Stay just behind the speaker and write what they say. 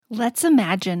Let's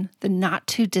imagine the not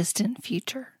too distant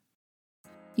future.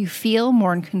 You feel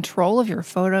more in control of your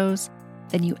photos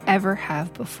than you ever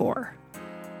have before.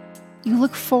 You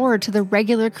look forward to the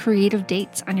regular creative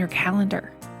dates on your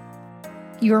calendar.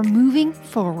 You are moving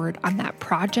forward on that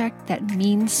project that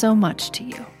means so much to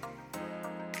you.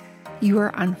 You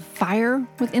are on fire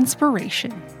with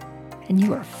inspiration, and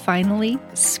you are finally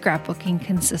scrapbooking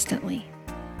consistently.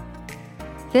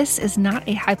 This is not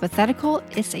a hypothetical,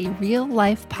 it's a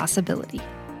real-life possibility.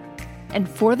 And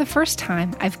for the first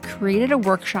time, I've created a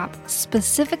workshop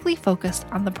specifically focused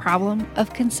on the problem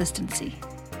of consistency.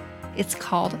 It's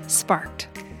called Sparked,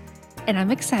 and I'm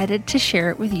excited to share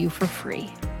it with you for free.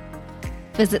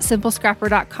 Visit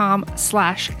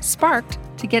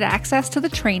simplescrapper.com/sparked to get access to the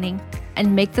training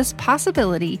and make this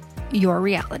possibility your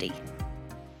reality.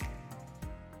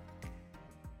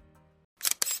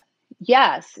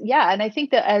 Yes. Yeah. And I think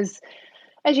that as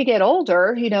you get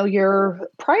older, your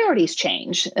priorities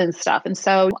change and stuff. And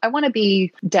so I want to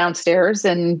be downstairs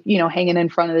and, hanging in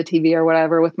front of the TV or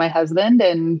whatever with my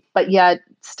husband, but yet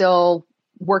still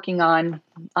working on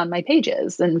my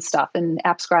pages and stuff. And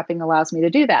app scrapping allows me to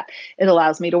do that. It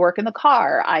allows me to work in the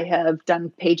car. I have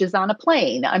done pages on a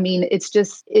plane. I mean, it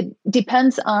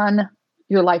depends on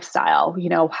your lifestyle.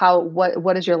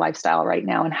 What is your lifestyle right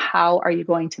now, and how are you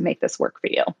going to make this work for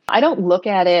you? I don't look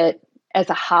at it as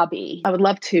a hobby. I would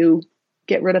love to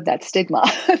get rid of that stigma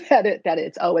that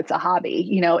it's a hobby.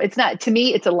 It's not. To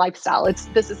me, it's a lifestyle.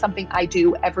 This is something I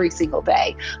do every single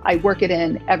day. I work it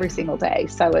in every single day.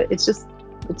 So it's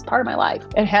part of my life.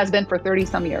 It has been for 30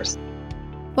 some years.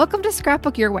 Welcome to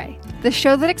Scrapbook Your Way, the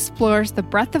show that explores the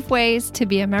breadth of ways to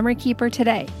be a memory keeper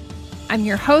today. I'm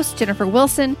your host, Jennifer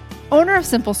Wilson, owner of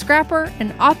Simple Scrapper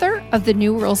and author of The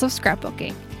New Rules of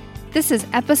Scrapbooking. This is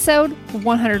episode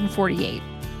 148.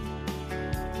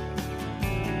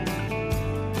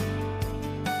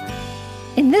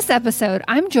 In this episode,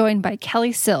 I'm joined by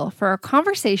Kelly Sill for a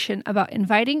conversation about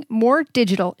inviting more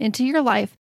digital into your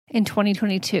life in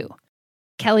 2022.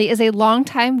 Kelly is a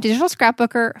longtime digital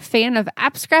scrapbooker, fan of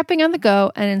app scrapping on the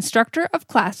go, and instructor of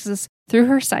classes through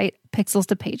her site, Pixels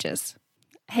to Pages.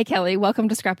 Hey, Kelly, welcome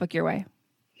to Scrapbook Your Way.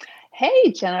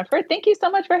 Hey, Jennifer. Thank you so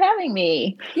much for having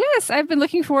me. Yes, I've been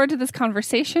looking forward to this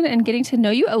conversation and getting to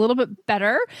know you a little bit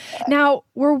better. Now,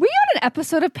 were we on an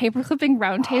episode of Paperclipping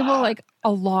Roundtable like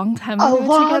a long time ago together?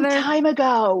 A long time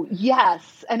ago,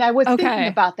 yes. And I was thinking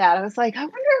about that. I was like, I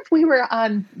wonder if we were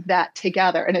on that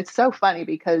together. And it's so funny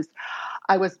because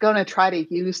I was going to try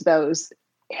to use those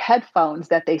headphones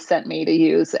that they sent me to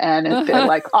use, and they're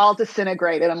like all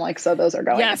disintegrated. I'm like, so those are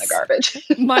going in the garbage.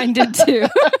 Mine did too.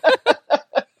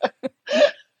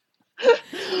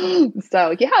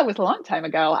 So yeah, it was a long time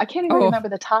ago. I can't even remember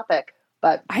the topic,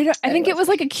 but I think it was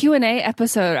like a Q&A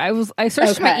episode. I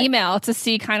searched my email to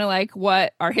see kind of like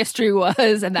what our history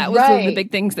was, and that was one of the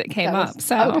big things that came up.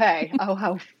 So okay. Oh,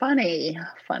 how funny.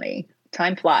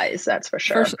 Time flies, that's for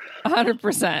sure.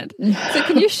 100%. So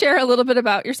can you share a little bit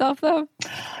about yourself, though?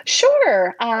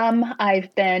 Sure.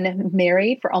 I've been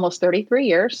married for almost 33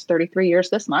 years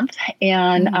this month.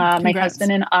 And my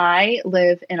husband and I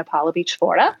live in Apollo Beach,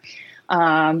 Florida.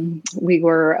 We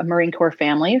were a Marine Corps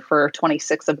family for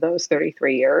 26 of those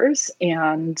 33 years.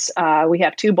 And we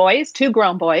have two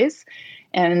grown boys,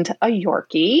 and a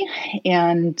Yorkie.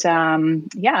 And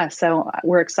so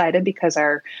we're excited because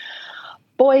our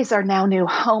boys are now new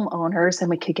homeowners, and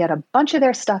we could get a bunch of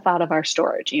their stuff out of our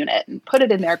storage unit and put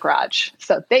it in their garage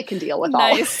so they can deal with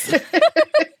all of it.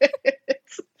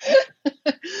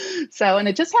 So, and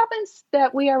it just happens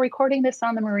that we are recording this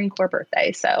on the Marine Corps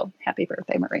birthday. So happy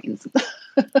birthday, Marines.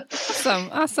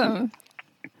 Awesome.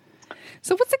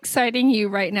 So what's exciting you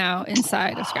right now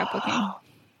inside of scrapbooking?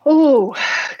 Oh,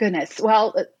 goodness.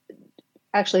 Well,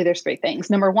 actually, there's three things.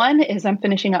 Number one is I'm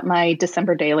finishing up my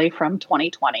December daily from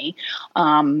 2020.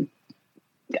 It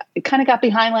kind of got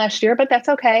behind last year, but that's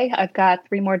okay. I've got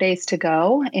 3 more days to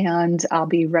go, and I'll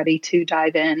be ready to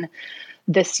dive in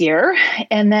this year.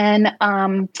 And then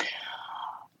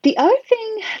the other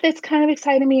thing that's kind of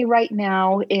exciting me right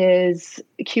now is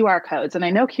QR codes. And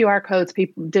I know QR codes,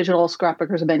 digital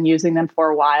scrapbookers have been using them for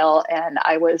a while, and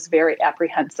I was very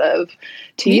apprehensive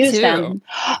to use them.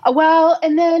 Well,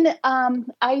 and then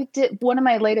I did one of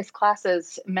my latest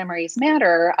classes, Memories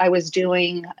Matter. I was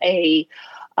doing a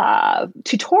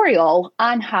tutorial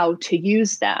on how to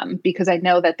use them because I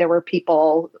know that there were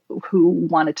people who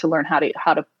wanted to learn how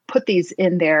to put these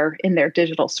in their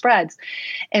digital spreads.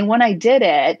 And when I did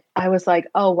it, I was like,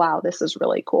 oh, wow, this is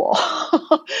really cool.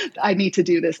 I need to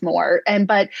do this more.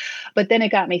 But then it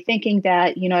got me thinking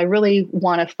that, I really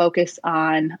want to focus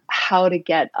on how to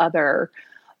get other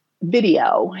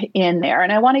video in there.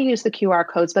 And I want to use the QR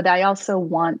codes, but I also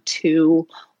want to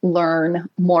learn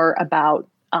more about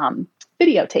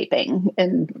videotaping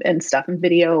and stuff and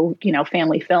video,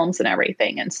 family films and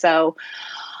everything. And so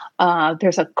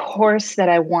there's a course that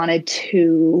I wanted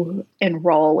to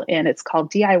enroll in. It's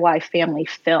called DIY Family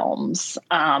Films.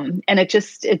 And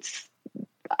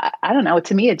I don't know,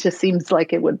 to me, it just seems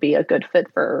like it would be a good fit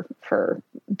for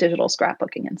digital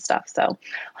scrapbooking and stuff. So,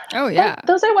 oh yeah,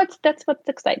 that's what's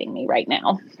exciting me right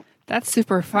now. That's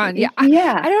super fun. Yeah.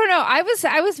 Yeah. I don't know.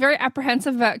 I was very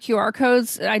apprehensive about QR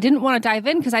codes. I didn't want to dive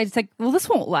in because I was like, well, this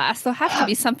won't last. There'll have to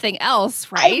be something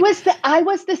else, right? I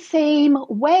was the same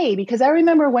way, because I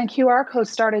remember when QR codes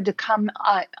started to come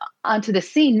onto the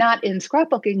scene, not in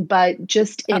scrapbooking, but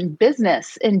just in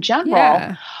business in general.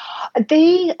 Yeah.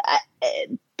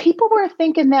 People were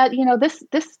thinking that,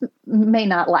 this may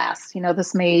not last,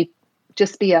 this may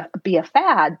just be a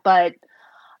fad, but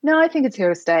no, I think it's here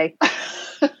to stay.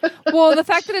 Well, the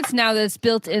fact that it's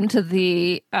built into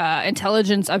the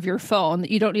intelligence of your phone, that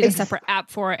you don't need a separate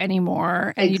app for it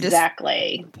anymore. And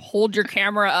exactly. You just hold your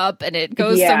camera up and it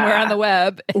goes somewhere on the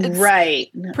web. It's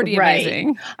pretty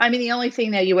amazing. I mean, the only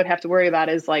thing that you would have to worry about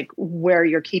is like where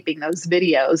you're keeping those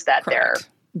videos that they're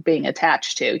being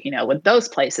attached to, would those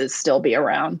places still be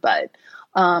around? But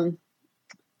I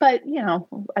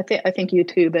think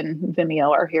YouTube and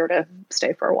Vimeo are here to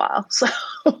stay for a while. So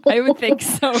I would think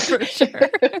so, for sure.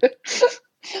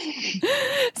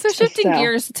 So shifting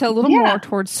gears to a little more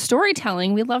towards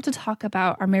storytelling, we love to talk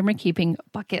about our memory keeping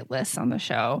bucket lists on the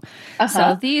show.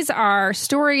 So these are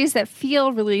stories that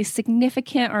feel really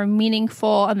significant or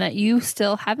meaningful and that you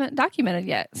still haven't documented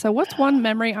yet. So what's one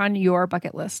memory on your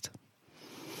bucket list?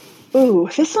 Ooh,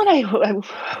 this one,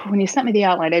 when you sent me the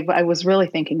outline, I was really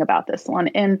thinking about this one.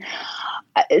 And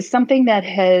something that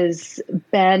has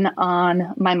been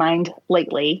on my mind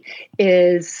lately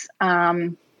is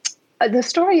the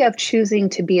story of choosing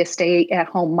to be a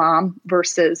stay-at-home mom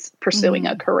versus pursuing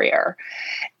a career.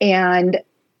 And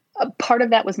part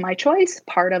of that was my choice.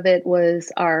 Part of it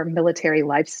was our military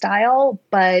lifestyle.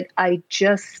 But I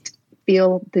just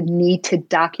feel the need to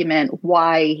document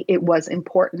why it was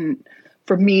important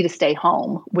for me to stay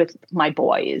home with my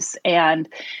boys. And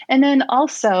then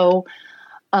also,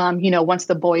 once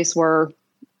the boys were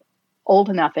old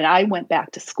enough and I went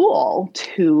back to school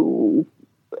to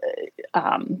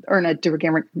earn a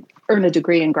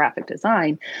degree in graphic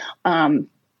design, kind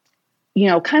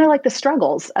of like the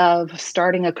struggles of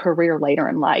starting a career later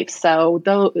in life. So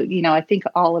though, I think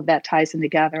all of that ties in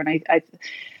together. And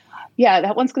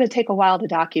that one's going to take a while to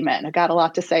document. I got a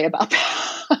lot to say about that.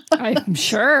 I'm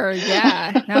sure.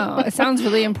 Yeah. No, it sounds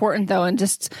really important though. And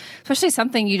just especially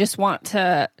something you just want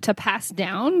to pass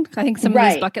down. I think some of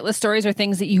these bucket list stories are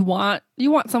things that you want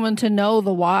someone to know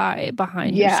the why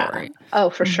behind your story. Oh,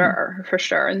 for sure. For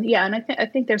sure. And and I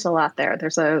think there's a lot there.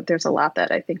 There's a lot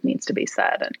that I think needs to be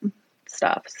said and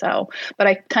stuff. So, but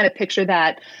I kind of picture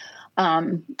that.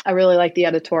 I really like the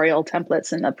editorial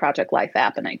templates in the Project Life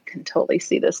app, and I can totally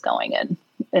see this going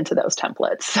into those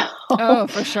templates. So. Oh,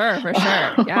 for sure.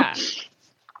 Yeah.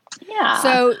 Yeah.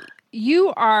 So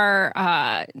you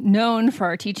are known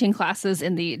for teaching classes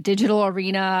in the digital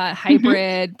arena,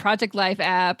 hybrid, Project Life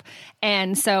app.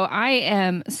 And so I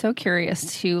am so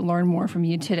curious to learn more from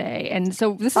you today. And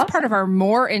so this is part of our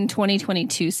More in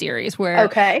 2022 series where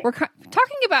we're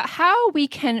talking about how we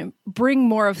can bring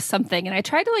more of something. And I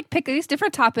tried to pick these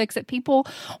different topics that people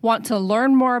want to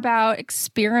learn more about,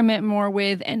 experiment more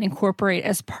with, and incorporate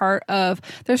as part of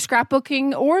their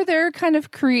scrapbooking or their kind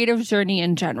of creative journey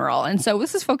in general. And so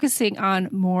this is focusing on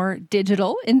more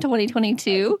digital in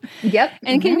 2022. Yep.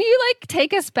 And can you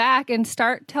take us back and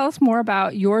tell us more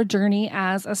about your journey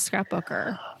as a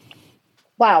scrapbooker?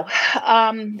 Wow.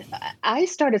 I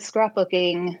started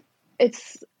scrapbooking,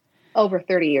 it's over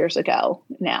 30 years ago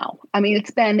now. I mean,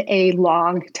 it's been a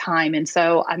long time. And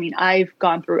so, I've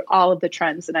gone through all of the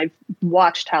trends and I've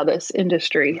watched how this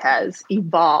industry has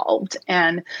evolved.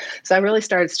 And so I really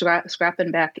started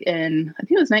scrapping back in, I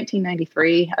think it was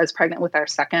 1993. I was pregnant with our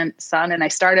second son. And I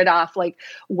started off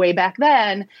way back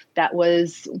then. That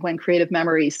was when Creative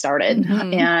Memories started.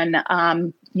 And,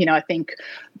 I think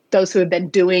those who have been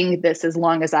doing this as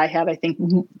long as I have, I think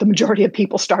the majority of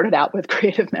people started out with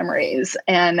Creative Memories.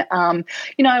 And,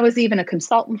 I was even a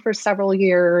consultant for several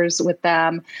years with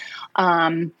them.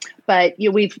 But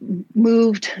we've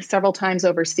moved several times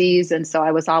overseas. And so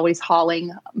I was always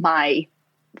hauling my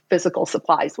physical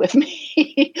supplies with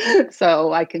me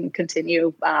so I can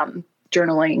continue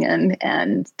journaling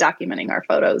and documenting our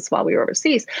photos while we were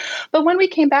overseas. But when we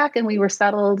came back and we were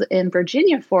settled in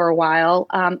Virginia for a while,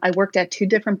 I worked at 2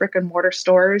 different brick and mortar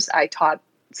stores. I taught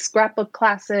scrapbook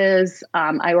classes.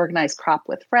 I organized Crop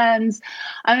with Friends.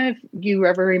 I don't know if you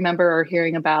ever remember or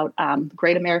hearing about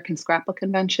Great American Scrapbook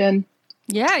Convention.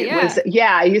 Yeah.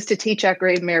 I used to teach at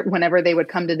Great American whenever they would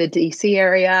come to the DC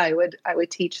area. I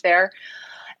would teach there.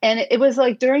 And it was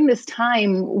like during this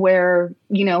time where,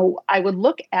 I would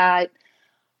look at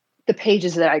the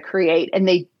pages that I create and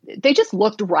they just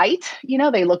looked right.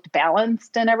 They looked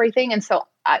balanced and everything. And so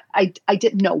I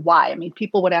didn't know why. I mean,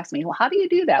 people would ask me, well, how do you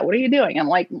do that? What are you doing? I'm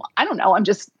like, I don't know. I'm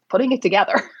just putting it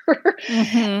together.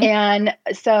 Mm-hmm. And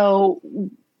so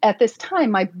at this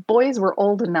time, my boys were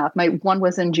old enough. One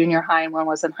was in junior high and one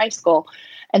was in high school.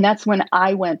 And that's when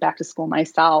I went back to school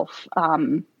myself.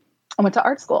 I went to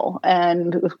art school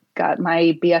and got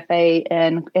my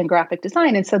BFA in graphic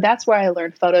design. And so that's where I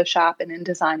learned Photoshop and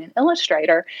InDesign and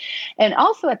Illustrator. And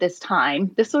also at this time,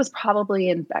 this was probably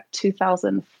in back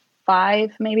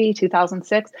 2005, maybe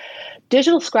 2006,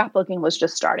 digital scrapbooking was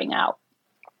just starting out.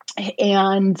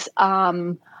 And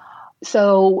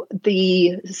so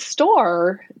the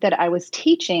store that I was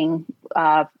teaching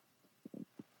at,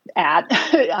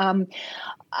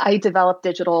 I developed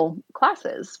digital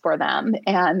classes for them.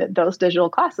 And those digital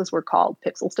classes were called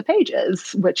Pixels to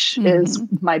Pages, which is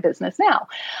my business now.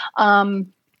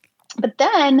 But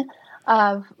then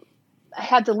I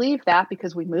had to leave that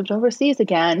because we moved overseas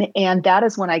again. And that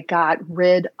is when I got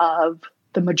rid of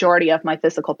the majority of my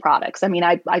physical products. I mean,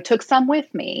 I took some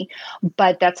with me,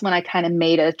 but that's when I kind of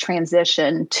made a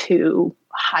transition to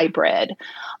hybrid.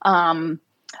 I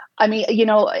mean,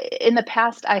 in the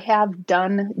past, I have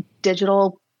done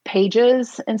digital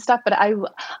pages and stuff, but I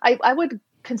would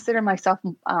consider myself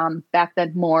back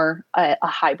then more a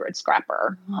hybrid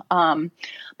scrapper.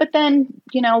 But then,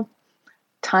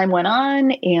 time went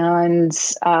on and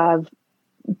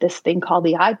this thing called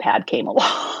the iPad came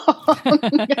along.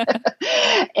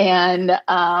 And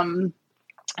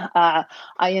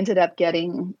I ended up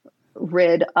getting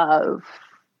rid of,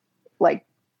 like,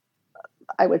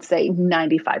 I would say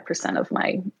 95% of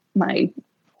my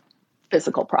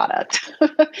physical product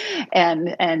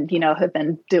and have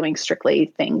been doing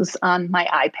strictly things on my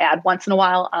iPad, once in a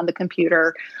while on the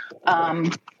computer.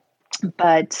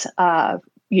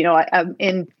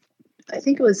 I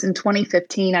think it was in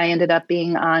 2015, I ended up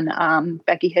being on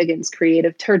Becky Higgins'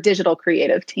 her digital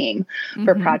creative team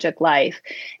for Project Life.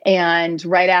 And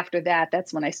right after that,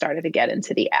 that's when I started to get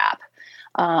into the app.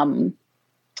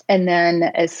 And then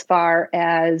as far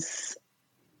as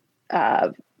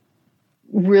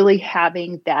really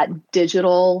having that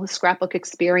digital scrapbook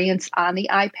experience on the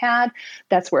iPad,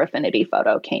 that's where Affinity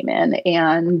Photo came in.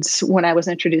 And when I was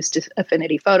introduced to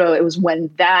Affinity Photo, it was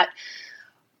when that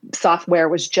software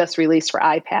was just released for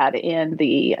iPad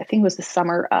I think it was the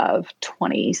summer of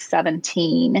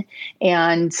 2017.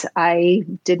 And I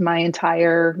did my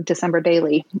entire December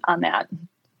daily on that,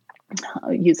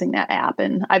 using that app,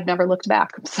 and I've never looked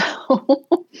back. So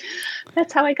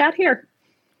that's how I got here.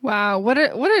 Wow, what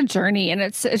a journey. And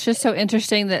it's just so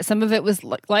interesting that some of it was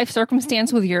life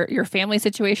circumstance with your family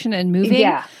situation and moving.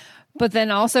 Yeah. But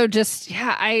then also just,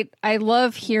 I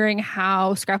love hearing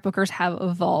how scrapbookers have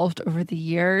evolved over the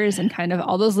years and kind of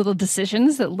all those little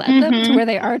decisions that led them to where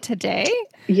they are today.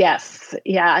 Yes.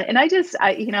 Yeah. And I don't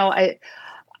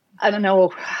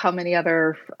know how many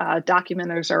other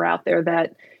documenters are out there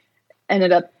that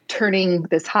ended up turning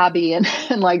this hobby and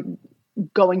like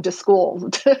going to school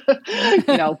to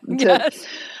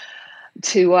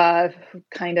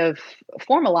kind of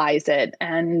formalize it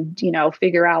and,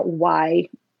 figure out why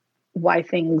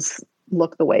things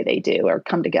look the way they do or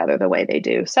come together the way they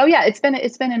do. So yeah, it's been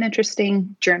an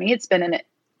interesting journey. It's been an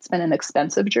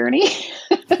expensive journey.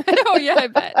 Oh yeah, I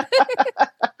bet.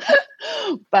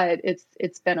 But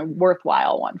it's been a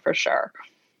worthwhile one for sure.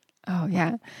 Oh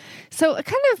yeah. So a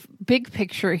kind of big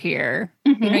picture here,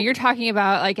 you're talking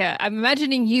about I'm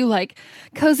imagining you like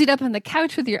cozied up on the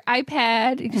couch with your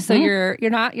iPad. So you're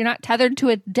not tethered to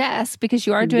a desk because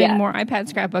you are doing more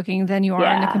iPad scrapbooking than you are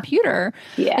on a computer.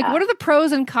 Yeah. Like, what are the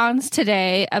pros and cons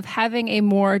today of having a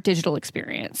more digital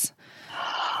experience?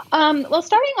 Well,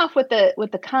 starting off with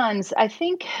the cons, I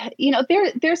think,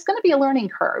 there's going to be a learning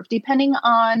curve depending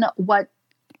on what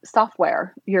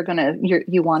software you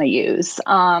want to use.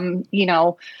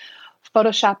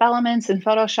 Photoshop Elements and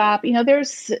Photoshop,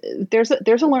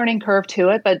 there's a learning curve to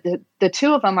it, but the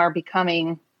two of them are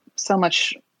becoming so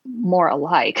much more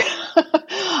alike.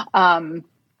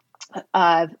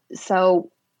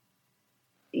 So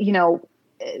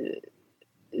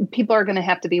people are going to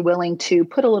have to be willing to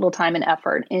put a little time and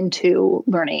effort into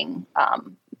learning,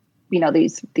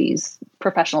 these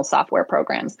professional software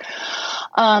programs.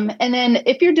 And then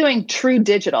if you're doing true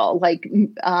digital, like,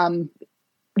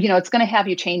 it's going to have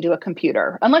you chained to a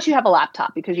computer unless you have a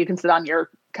laptop, because you can sit on your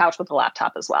couch with a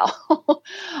laptop as well.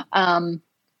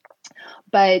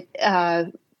 But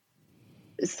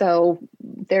so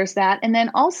there's that. And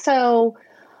then also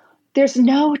there's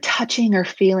no touching or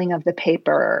feeling of the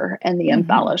paper and the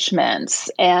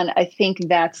embellishments. And I think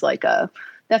that's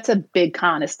that's a big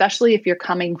con, especially if you're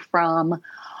coming from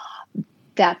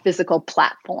that physical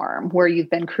platform where you've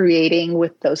been creating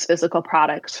with those physical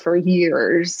products for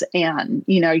years, and,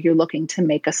 you're looking to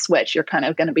make a switch. You're kind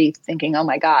of going to be thinking, oh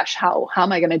my gosh, how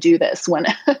am I going to do this when,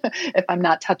 if I'm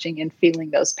not touching and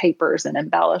feeling those papers and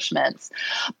embellishments?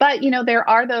 But, there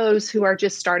are those who are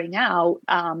just starting out,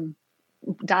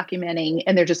 documenting,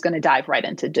 and they're just going to dive right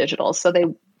into digital. So they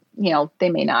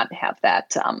may not have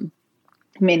that,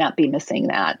 may not be missing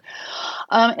that.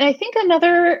 And I think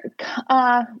another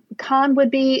con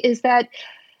is that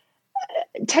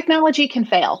technology can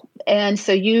fail. And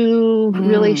so you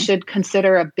really should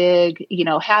consider have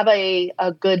a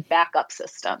good backup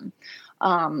system,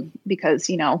 because,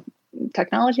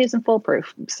 technology isn't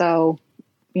foolproof. So,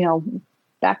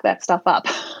 back that stuff up.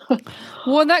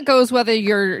 Well, that goes whether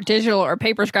you're digital or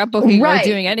paper scrapbooking or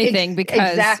doing anything,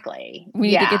 because we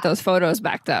need to get those photos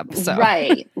backed up. So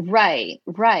Right.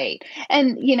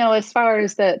 And, as far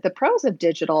as the pros of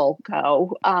digital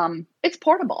go, it's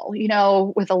portable,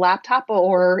 with a laptop,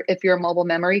 or if you're a mobile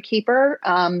memory keeper,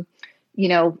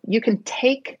 you can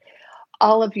take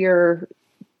all of your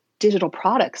digital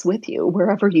products with you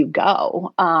wherever you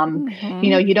go.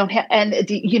 You don't have, and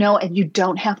you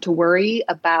don't have to worry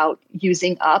about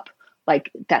using up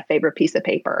like that favorite piece of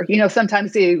paper.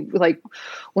 Sometimes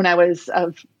when I was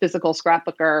a physical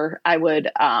scrapbooker, I would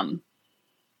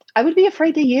be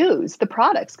afraid to use the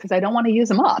products because I don't want to use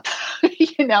them up.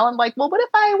 I'm like, well, what if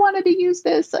I wanted to use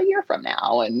this a year from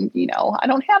now and, I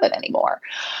don't have it anymore.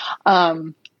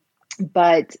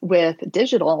 But with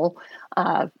digital,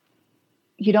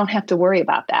 you don't have to worry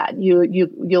about that.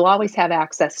 You'll always have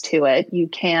access to it. You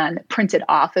can print it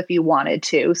off if you wanted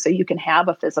to, so you can have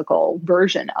a physical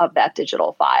version of that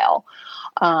digital file.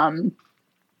 I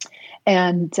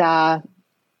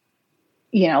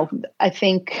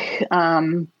think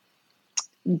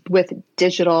with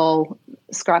digital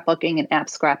scrapbooking and app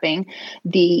scrapping,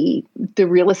 the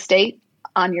real estate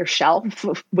on your shelf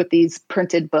with these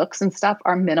printed books and stuff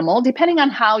are minimal, depending on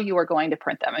how you are going to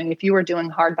print them. I mean, if you were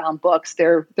doing hardbound books,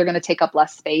 they're going to take up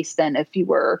less space than if you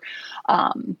were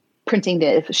printing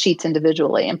the sheets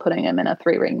individually and putting them in a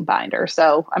 3-ring binder.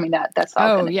 So, I mean, that's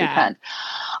all going to depend.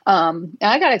 And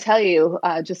I got to tell you,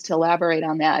 just to elaborate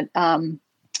on that,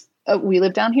 we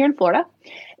live down here in Florida.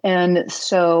 And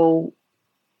so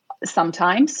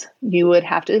sometimes you would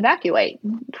have to evacuate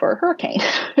for a hurricane.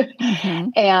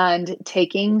 And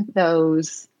taking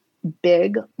those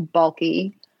big,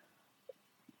 bulky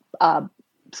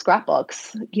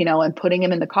scrapbooks, and putting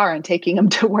them in the car and taking them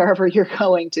to wherever you're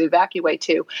going to evacuate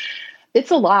to, it's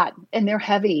a lot, and they're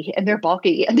heavy and they're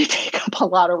bulky and they take up a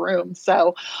lot of room.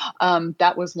 So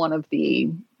that was one of the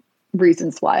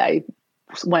reasons why I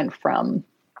went from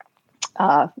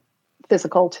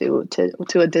physical to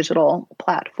a digital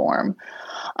platform.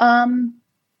 And,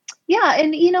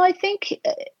 I think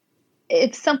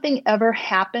if something ever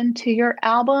happened to your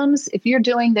albums, if you're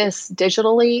doing this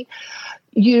digitally,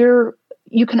 you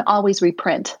can always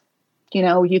reprint.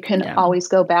 You can always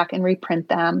go back and reprint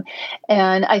them.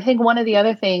 And I think one of the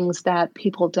other things that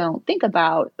people don't think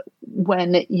about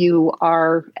when you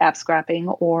are app scrapping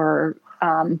or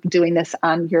doing this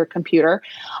on your computer,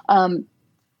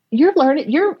 you're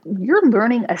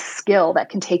learning a skill that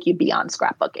can take you beyond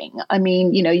scrapbooking. I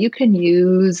mean, you can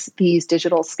use these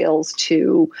digital skills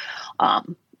to,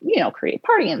 create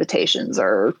party invitations,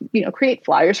 or, create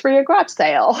flyers for your garage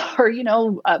sale, or,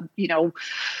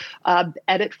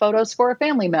 edit photos for a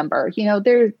family member.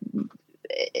 You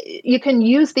can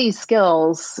use these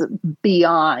skills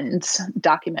beyond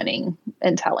documenting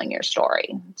and telling your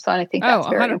story. So I think that's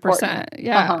very 100%. Important.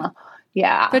 Yeah.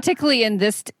 Yeah. Particularly in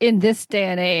this day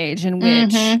and age in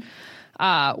which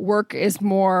work is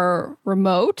more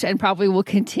remote and probably will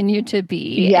continue to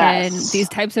be. Yes. And these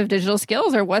types of digital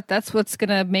skills are what's going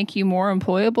to make you more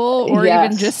employable, or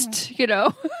even just,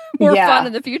 more fun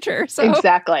in the future. So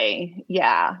exactly.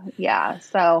 Yeah. Yeah.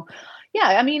 So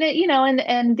I mean,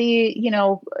 and the,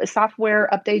 software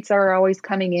updates are always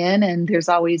coming in, and there's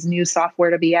always new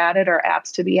software to be added or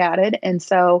apps to be added. And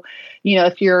so,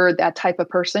 if you're that type of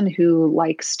person who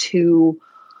likes to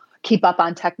keep up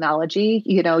on technology,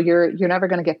 you're never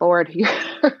going to get bored.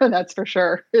 That's for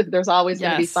sure. There's always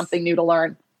going to be something new to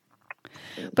learn.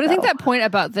 But I think that point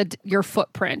about your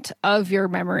footprint of your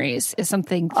memories is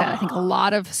something that I think a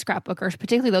lot of scrapbookers,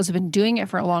 particularly those who've been doing it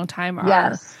for a long time,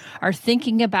 are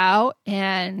thinking about.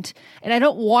 And I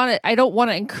don't want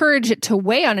to encourage it to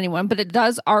weigh on anyone, but it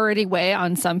does already weigh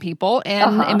on some people,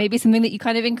 and it may be something that you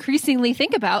kind of increasingly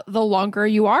think about the longer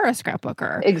you are a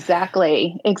scrapbooker.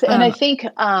 Exactly. And I think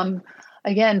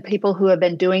again, people who have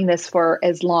been doing this for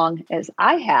as long as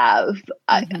I have,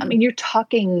 I mean, you're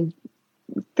talking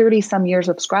 30 some years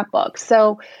of scrapbooks.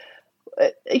 So,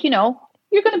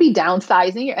 you're going to be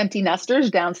downsizing, your empty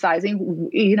nesters downsizing,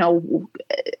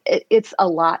 it's a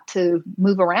lot to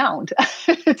move around,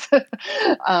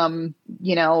 and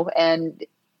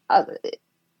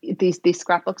these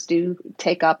scrapbooks do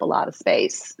take up a lot of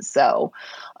space. So,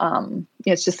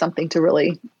 it's just something to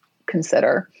really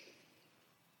consider.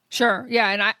 Sure. Yeah.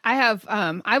 And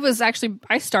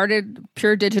I started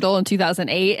pure digital in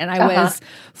 2008, and I was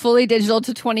fully digital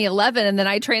to 2011. And then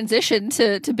I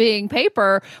transitioned to being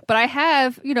paper, but I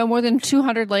have, more than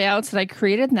 200 layouts that I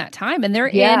created in that time, and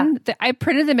I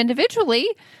printed them individually.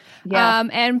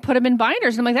 And put them in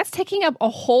binders. And I'm like, that's taking up a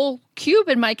whole cube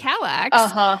in my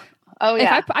Kallax. Oh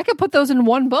yeah. If I could put those in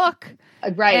one book.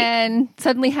 Right. And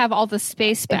suddenly have all the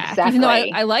space back. Exactly. Even though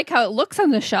I like how it looks on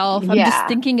the shelf, I'm just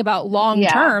thinking about long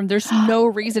term. There's no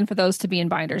reason for those to be in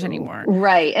binders anymore.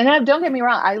 Right. And don't get me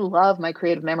wrong, I love my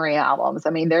creative memory albums. I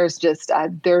mean, there's just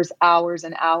there's hours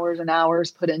and hours and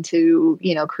hours put into,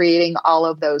 creating all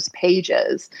of those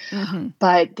pages.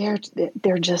 But they're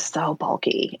just so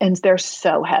bulky and they're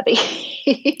so heavy.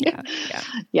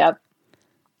 Yep.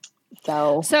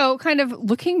 So kind of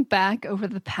looking back over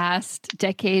the past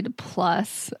decade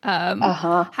plus,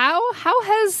 how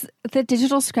has the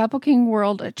digital scrapbooking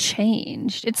world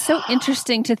changed? It's so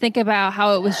interesting to think about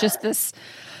how it was just this,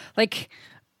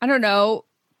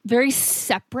 very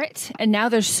separate, and now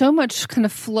there's so much kind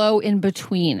of flow in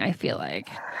between, I feel like.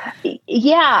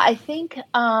 Yeah, I think,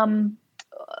 number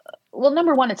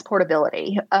one, it's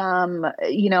portability.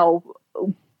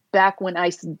 Back when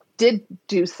I did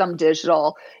do some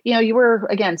digital, you were,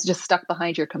 again, just stuck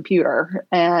behind your computer,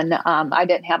 and I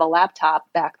didn't have a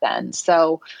laptop back then.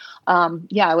 So,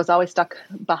 I was always stuck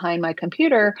behind my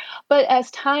computer. But as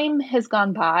time has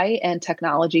gone by and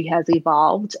technology has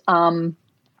evolved,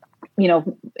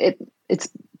 it's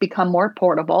become more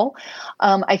portable.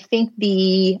 I think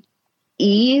the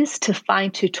ease to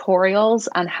find tutorials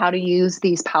on how to use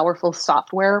these powerful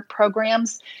software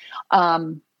programs,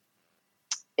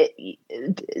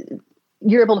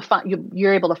 you're able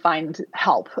to find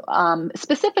help,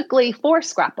 specifically for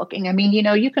scrapbooking. I mean,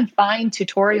 you can find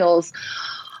tutorials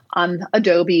on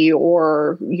Adobe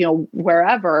or,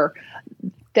 wherever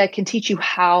that can teach you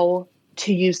how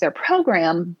to use their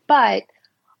program, but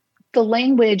the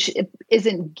language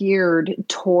isn't geared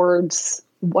towards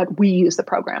what we use the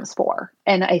programs for.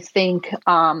 And I think,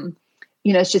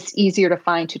 it's just easier to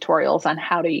find tutorials on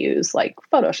how to use like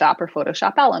Photoshop or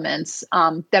Photoshop Elements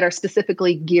that are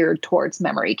specifically geared towards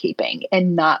memory keeping,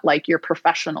 and not like your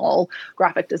professional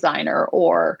graphic designer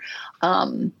or,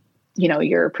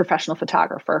 your professional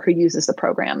photographer who uses the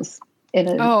programs in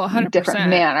a different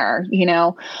manner,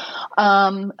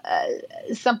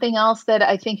 something else that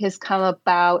I think has come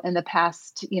about in the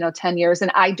past, 10 years, and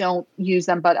I don't use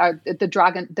them, but are the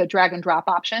drag and drop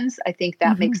options. I think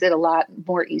that makes it a lot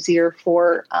more easier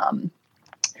for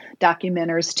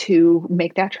documenters to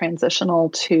make that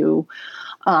transitional to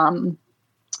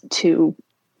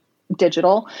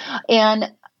digital.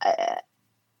 And,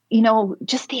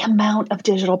 just the amount of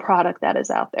digital product that is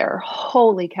out there.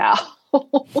 Holy cow.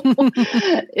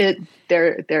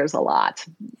 There's a lot.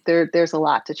 There's a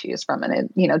lot to choose from,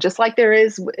 and just like there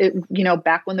is,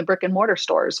 back when the brick and mortar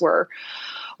stores were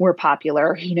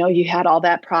popular, you had all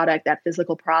that product, that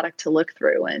physical product to look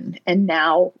through, and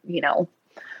now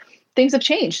things have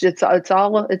changed. It's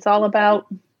all about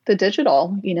the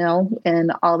digital,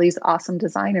 and all these awesome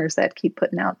designers that keep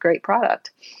putting out great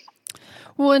product.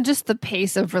 Well, and just the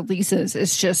pace of releases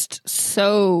is just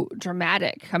so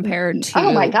dramatic compared to,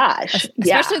 oh my gosh,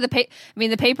 especially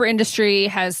the paper industry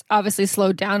has obviously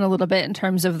slowed down a little bit in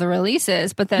terms of the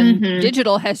releases, but then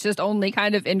digital has just only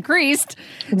kind of increased.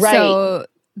 Right. So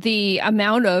the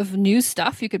amount of new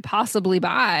stuff you could possibly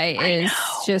buy is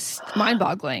just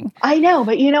mind-boggling. I know,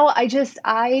 but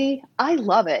I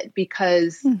love it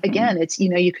because again, it's,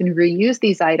 you can reuse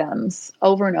these items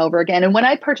over and over again. And when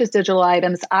I purchase digital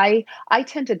items, I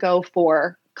tend to go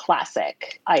for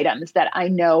classic items that I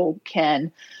know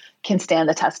can stand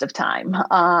the test of time.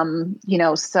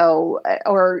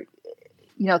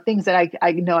 Things that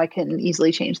I know I can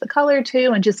easily change the color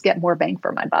to and just get more bang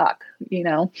for my buck,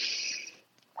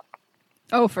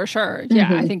 Oh, for sure.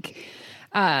 Yeah. I think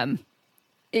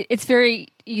it's very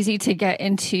easy to get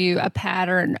into a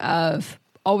pattern of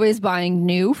always buying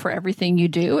new for everything you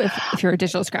do if you're a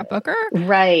digital scrapbooker.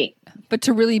 Right. But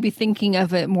to really be thinking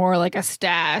of it more like a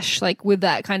stash, like with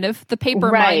that kind of the paper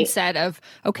Right. mindset of,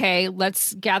 okay,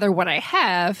 let's gather what I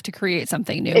have to create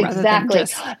something new Exactly. rather than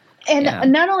just...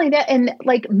 And not only that, and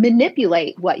like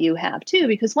manipulate what you have too,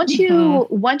 because once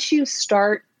you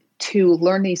start to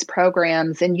learn these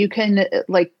programs, and you can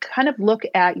like kind of look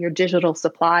at your digital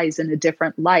supplies in a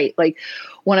different light. Like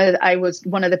one of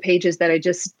the pages that I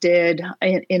just did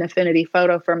in Affinity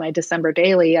Photo for my December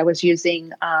daily, I was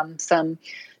using some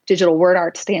digital word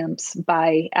art stamps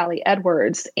by Ali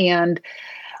Edwards, and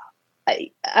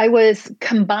I was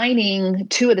combining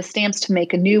two of the stamps to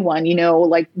make a new one.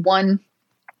 Like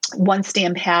one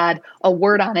stamp had a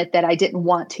word on it that I didn't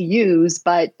want to use,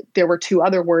 but there were two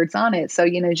other words on it. So,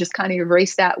 just kind of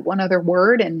erase that one other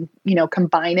word and,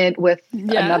 combine it with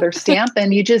another stamp.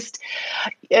 And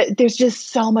there's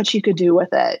just so much you could do with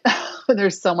it.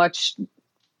 There's so much,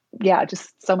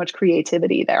 just so much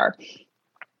creativity there.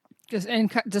 Just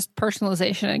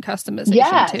personalization and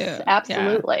customization too. Yes,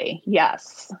 absolutely. Yeah.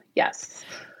 Yes.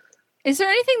 Is there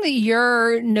anything that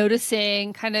you're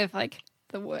noticing kind of like,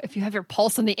 if you have your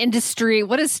pulse on the industry,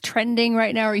 what is trending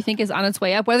right now or you think is on its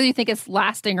way up, whether you think it's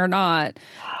lasting or not,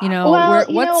 where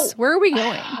are we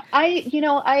going?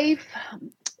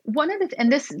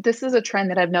 This is a trend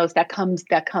that I've noticed that comes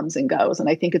and goes, and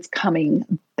I think it's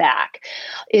coming back,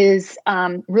 is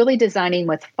really designing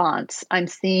with fonts. I'm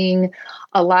seeing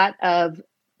a lot of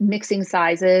mixing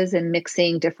sizes and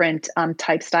mixing different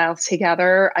type styles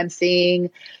together. I'm seeing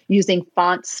using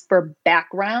fonts for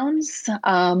backgrounds.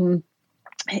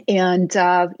 And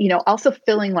also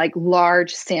filling like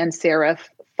large sans serif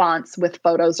fonts with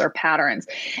photos or patterns.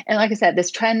 And like I said, this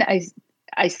trend,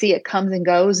 I see it comes and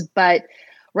goes, but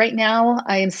right now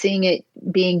I am seeing it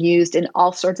being used in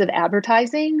all sorts of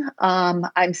advertising.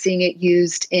 I'm seeing it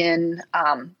used in,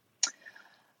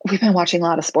 we've been watching a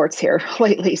lot of sports here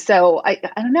lately. So I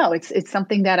don't know. It's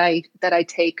something that I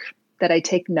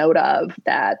take note of,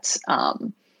 that,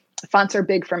 fonts are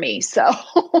big for me. So,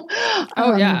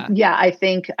 I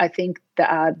think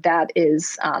that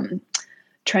is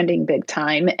trending big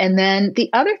time. And then the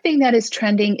other thing that is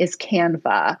trending is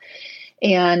Canva.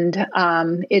 And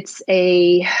it's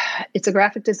a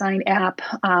graphic design app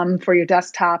for your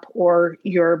desktop or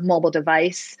your mobile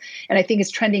device. And I think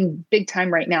it's trending big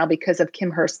time right now because of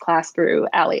Kim Hurst's class through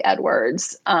Ali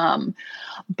Edwards.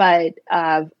 But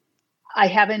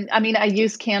I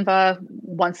use Canva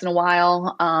once in a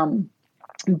while,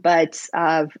 but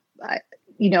I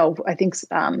think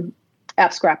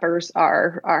app scrappers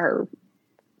are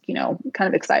kind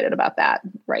of excited about that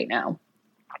right now.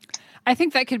 I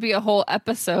think that could be a whole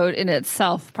episode in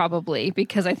itself, probably,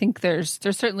 because I think there's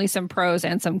certainly some pros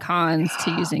and some cons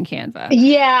to using Canva.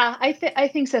 Yeah, I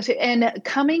think so too. And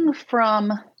coming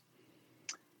from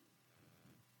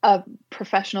a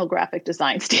professional graphic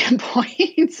design standpoint,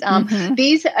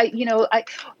 these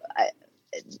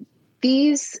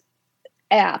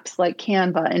apps like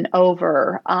Canva and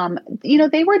Over,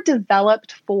 they were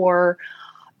developed for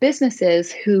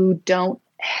businesses who don't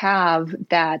have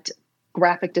that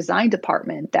graphic design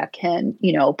department that can,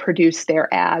 produce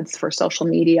their ads for social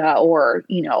media or,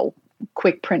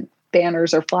 quick print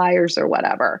banners or flyers or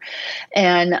whatever.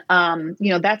 And,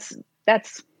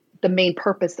 that's the main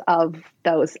purpose of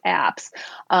those apps.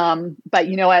 But,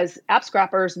 as app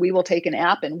scrappers, we will take an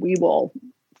app and we will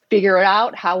figure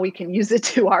out how we can use it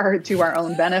to our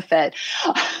own benefit.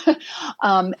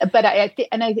 But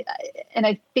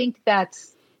I think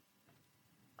that's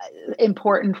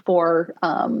important for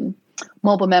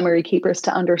mobile memory keepers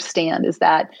to understand, is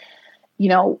that,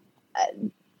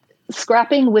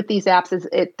 scrapping with these apps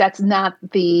that's not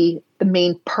the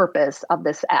main purpose of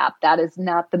this app. That is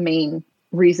not the main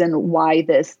reason why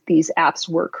these apps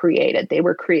were created. They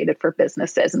were created for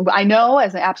businesses. And I know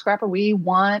as an app scrapper, we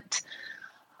want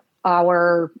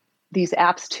these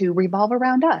apps to revolve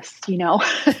around us,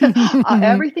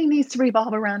 everything needs to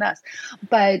revolve around us.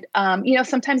 But,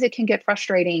 sometimes it can get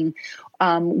frustrating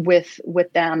with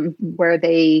them where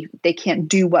they can't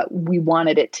do what we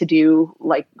wanted it to do,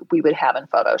 like we would have in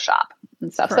Photoshop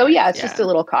and stuff. Correct, so it's just a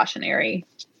little cautionary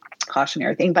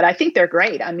thing, but I think they're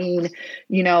great. I mean,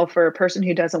 for a person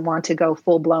who doesn't want to go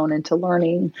full blown into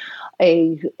learning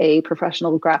a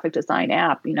professional graphic design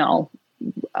app,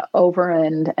 Over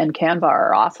and Canva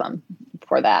are awesome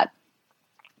for that.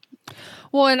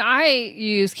 Well, and I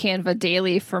use Canva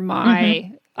daily for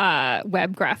my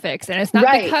web graphics, and it's not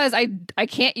because I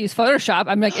can't use Photoshop.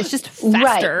 I'm like, it's just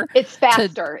faster. It's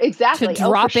faster, exactly, to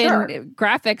drop in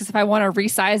graphics if I want to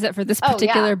resize it for this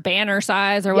particular banner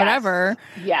size or whatever.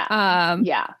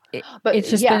 But it's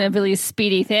just been a really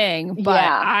speedy thing. But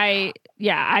I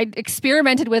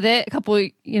experimented with it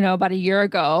about a year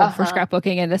ago for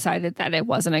scrapbooking and decided that it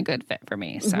wasn't a good fit for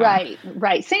me. So.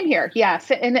 Right. Same here. Yeah.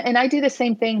 And I do the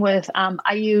same thing with,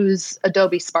 I use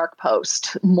Adobe Spark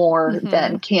Post more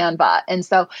than Canva. And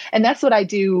that's what I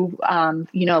do,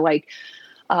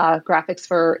 graphics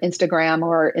for Instagram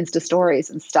or Insta stories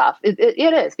and stuff.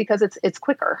 It is because it's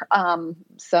quicker. But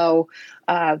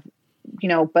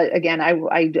again,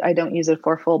 I don't use it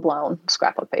for full blown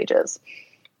scrapbook pages.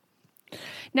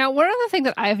 Now, one other thing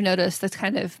that I've noticed that's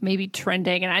kind of maybe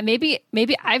trending, and maybe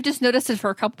I've just noticed it for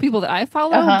a couple people that I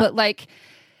follow, but like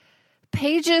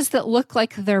pages that look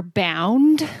like they're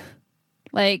bound,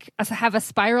 like have a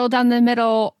spiral down the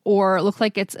middle, or look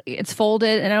like it's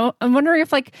folded. And I'm wondering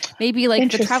if maybe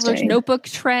the Traveler's Notebook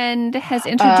trend has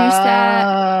introduced that.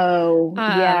 Oh,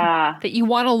 yeah. That you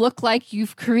want to look like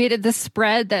you've created this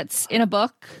spread that's in a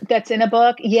book.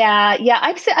 Yeah.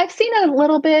 I've seen a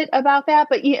little bit about that,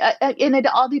 but and it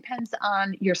all depends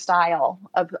on your style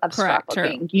of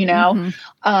scrapbooking.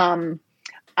 I'm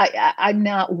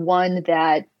not one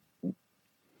that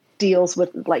deals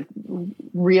with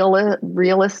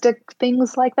realistic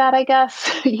things like that, I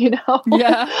guess, Yeah.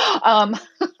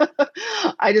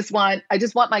 I just want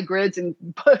my grids and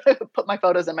put my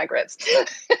photos in my grids.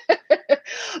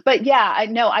 But yeah, I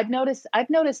know I've noticed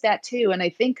that too. And I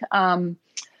think, I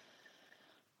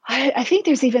think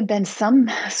there's even been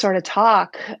some sort of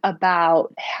talk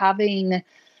about having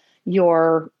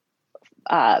your,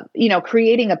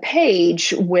 creating a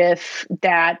page with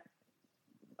that,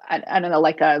 I don't know,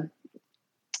 like a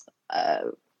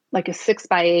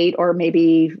 6x8 or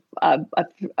maybe a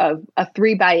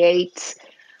 3x8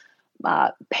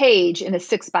 page in a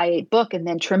 6x8 book, and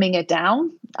then trimming it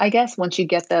down, I guess, once you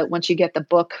get the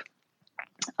book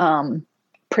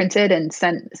printed and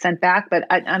sent back. But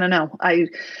I don't know.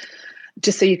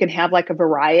 Just so you can have like a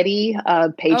variety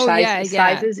of page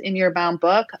sizes in your bound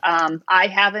book. I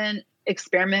haven't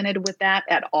experimented with that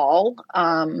at all.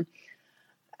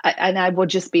 And I would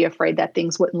just be afraid that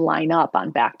things wouldn't line up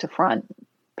on back to front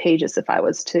pages if I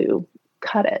was to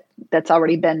cut it. That's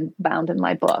already been bound in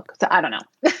my book. So I don't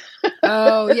know.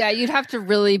 Oh yeah. You'd have to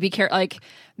really be careful,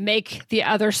 make the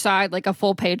other side like a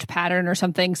full page pattern or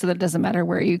something so that it doesn't matter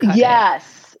where you cut it.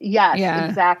 Yes, yeah.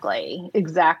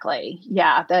 Exactly.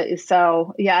 Yeah. That is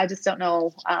so, I just don't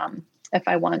know, if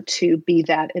I want to be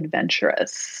that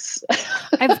adventurous.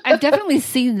 I've definitely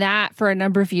seen that for a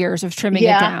number of years of trimming it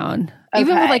down. Okay.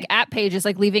 Even with app pages,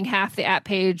 leaving half the app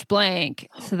page blank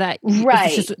so that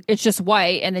it's just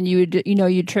white, and then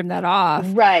you'd trim that off.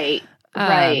 Right.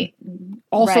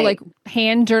 Also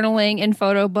hand journaling in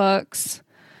photo books.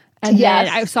 And then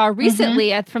I saw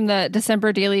recently from the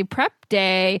December Daily Prep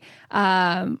Day,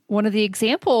 one of the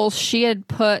examples, she had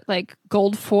put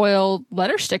gold foil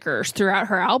letter stickers throughout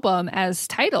her album as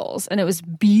titles, and it was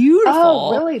beautiful.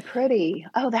 Oh, really pretty.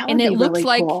 Oh, that would be really cool. And it looked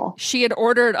like she had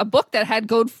ordered a book that had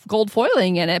gold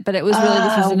foiling in it, but it was really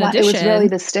this was an addition. It was really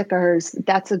the stickers.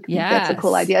 That's a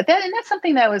cool idea. And that's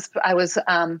something that I was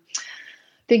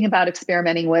thinking about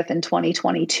experimenting with in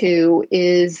 2022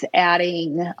 is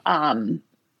adding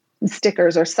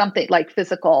stickers or something like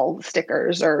physical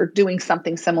stickers, or doing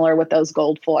something similar with those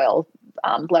gold foil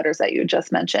letters that you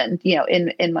just mentioned,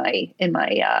 in my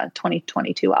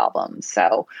 2022 album.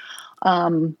 So,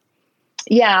 but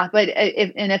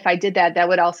if I did that, that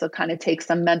would also kind of take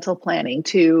some mental planning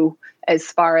too,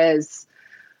 as far as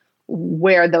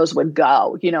where those would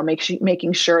go,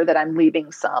 making sure that I'm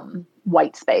leaving some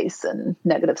white space and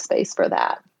negative space for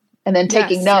that. And then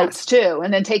taking notes too.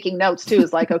 And then taking notes too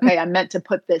is okay, I meant to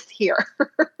put this here.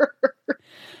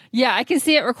 Yeah, I can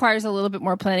see it requires a little bit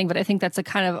more planning, but I think that's a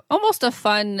kind of almost a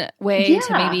fun way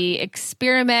to maybe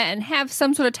experiment and have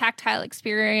some sort of tactile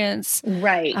experience.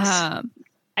 Right. I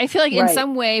feel like in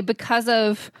some way, because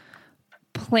of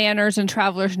planners and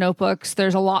travelers' notebooks,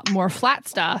 there's a lot more flat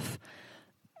stuff.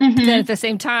 Then at the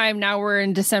same time, now we're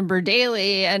in December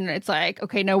Daily, and it's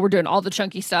okay, no, we're doing all the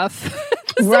chunky stuff.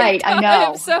 Right. I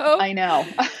know. So I know.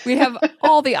 We have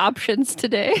all the options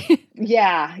today.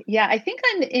 Yeah. I think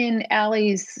in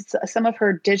Allie's, some of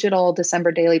her digital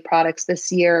December Daily products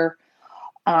this year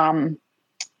kind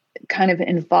of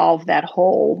involve that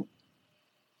whole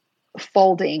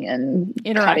folding and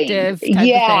interactive cutting. Type of thing.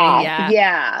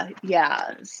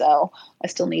 Yeah. So I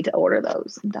still need to order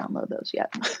those and download those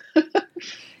yet.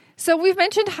 So we've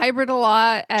mentioned hybrid a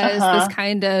lot as this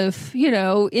kind of,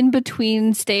 in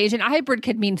between stage. And hybrid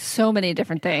could mean so many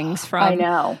different things, from I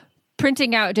know.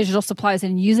 printing out digital supplies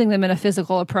and using them in a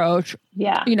physical approach,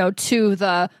 to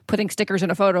the putting stickers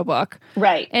in a photo book.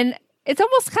 Right. And it's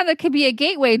almost kind of could be a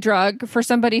gateway drug for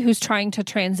somebody who's trying to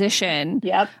transition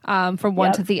from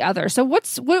one to the other. So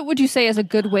what would you say is a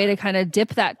good way to kind of dip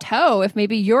that toe if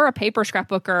maybe you're a paper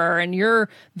scrapbooker and you're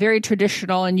very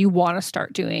traditional and you want to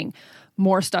start doing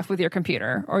more stuff with your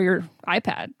computer or your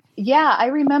iPad? Yeah, I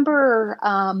remember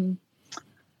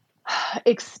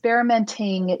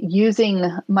experimenting using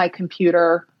my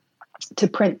computer to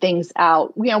print things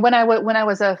out. When I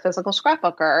was a physical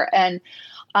scrapbooker, and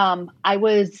I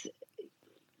was,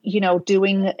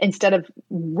 doing, instead of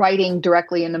writing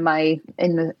directly into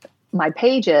my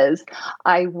pages,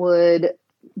 I would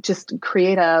just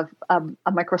create a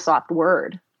Microsoft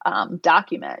Word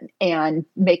document and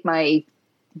make my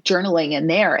journaling in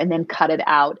there, and then cut it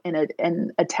out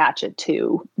and attach it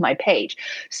to my page.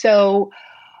 So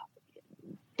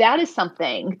that is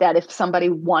something that if somebody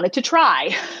wanted to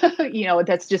try,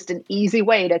 that's just an easy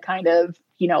way to kind of,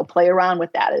 play around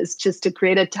with that, is just to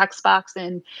create a text box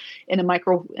in a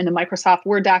Microsoft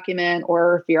Word document,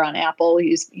 or if you're on Apple,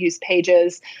 use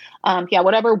Pages.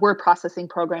 Whatever word processing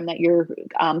program that you're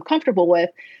comfortable with,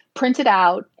 print it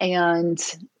out and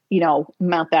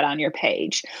mount that on your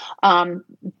page.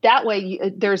 That way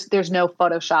there's no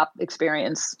Photoshop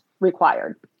experience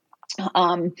required.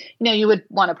 You would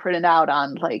want to print it out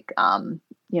on like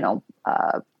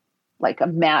a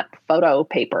matte photo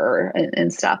paper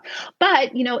and stuff.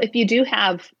 But, if you do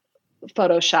have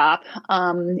Photoshop,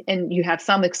 and you have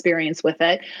some experience with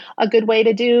it, a good way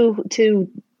to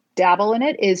dabble in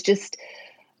it is just,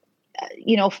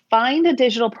 find a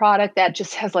digital product that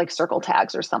just has like circle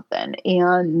tags or something,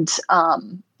 and,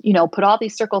 put all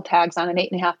these circle tags on an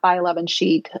 8.5 by 11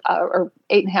 sheet, or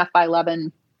 8.5 by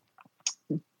 11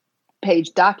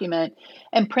 page document,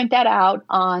 and print that out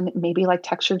on maybe like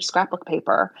textured scrapbook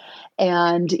paper,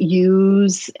 and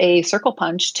use a circle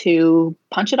punch to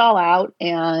punch it all out,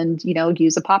 and,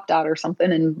 use a pop dot or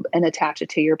something and attach it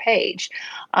to your page.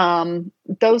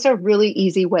 Those are really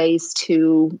easy ways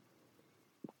to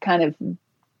kind of,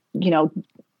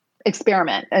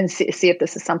 experiment and see if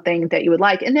this is something that you would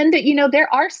like. And then,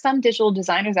 there are some digital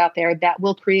designers out there that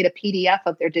will create a PDF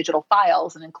of their digital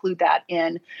files and include that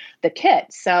in the kit.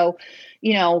 So,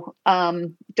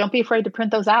 don't be afraid to print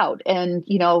those out and,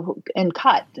 and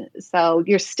cut. So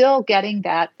you're still getting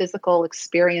that physical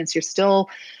experience. You're still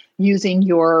using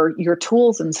your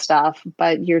tools and stuff,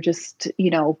 but you're just,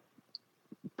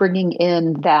 bringing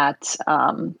in that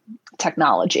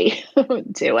technology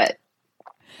to it.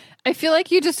 I feel like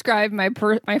you described my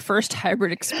first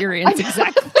hybrid experience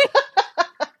exactly.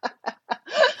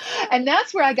 And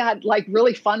that's where I got like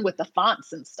really fun with the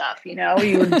fonts and stuff.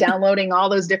 You were downloading all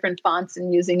those different fonts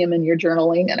and using them in your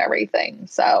journaling and everything.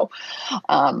 So,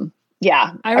 I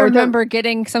remember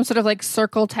getting some sort of like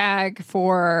circle tag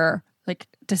for like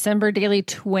December Daily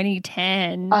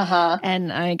 2010.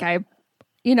 And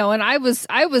and I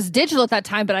was digital at that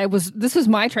time, but this was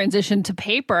my transition to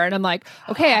paper. And I'm like,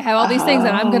 okay, I have all these things,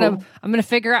 and I'm going to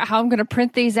figure out how I'm going to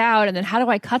print these out. And then how do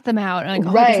I cut them out? And I'm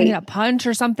like, does it need a punch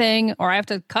or something? Or I have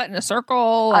to cut in a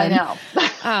circle. And,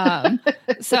 I know.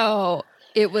 So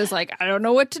it was like, I don't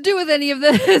know what to do with any of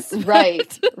this.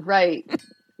 Right.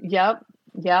 Yep.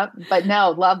 But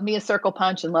no, love me a circle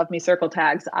punch and love me circle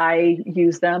tags. I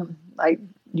use them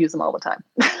all the time.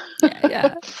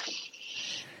 Yeah.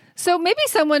 So maybe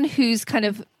someone who's kind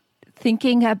of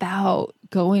thinking about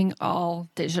going all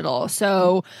digital.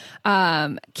 So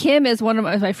Kim is one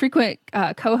of my frequent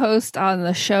co-hosts on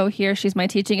the show here. She's my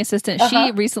teaching assistant.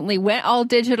 She recently went all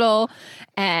digital,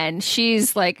 and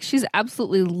she's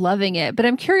absolutely loving it. But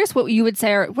I'm curious what you would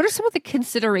say, or what are some of the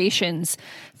considerations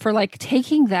for like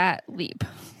taking that leap?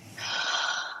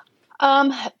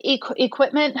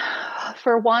 Equipment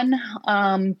for one,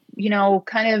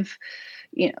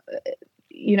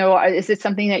 is it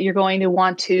something that you're going to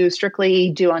want to strictly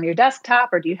do on your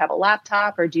desktop, or do you have a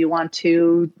laptop, or do you want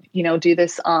to, do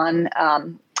this on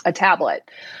a tablet?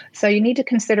 So you need to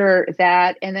consider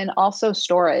that. And then also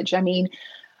storage. I mean,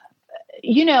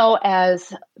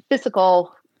 as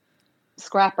physical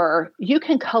scrapper, you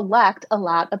can collect a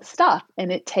lot of stuff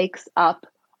and it takes up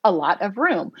a lot of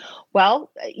room. Well,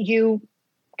 you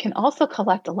can also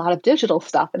collect a lot of digital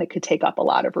stuff, and it could take up a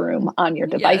lot of room on your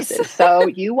devices. Yes. So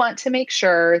you want to make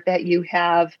sure that you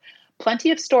have plenty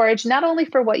of storage, not only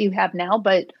for what you have now,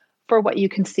 but for what you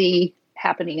can see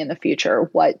happening in the future,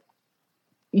 what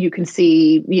you can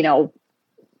see,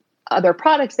 other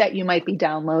products that you might be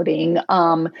downloading.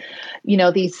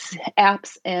 These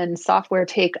apps and software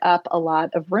take up a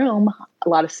lot of room, a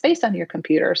lot of space on your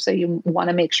computer. So you want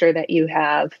to make sure that you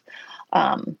have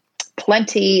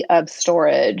plenty of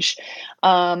storage.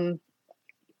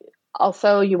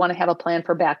 Also, you want to have a plan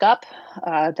for backup.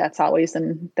 That's always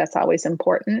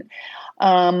important.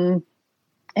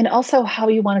 And also how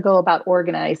you want to go about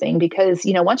organizing, because,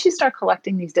 once you start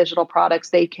collecting these digital products,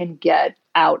 they can get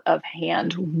out of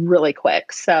hand really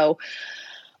quick. So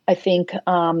I think,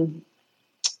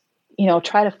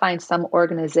 try to find some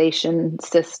organization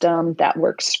system that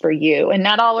works for you, and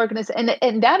not all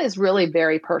and that is really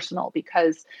very personal,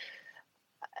 because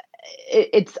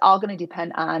it's all going to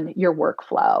depend on your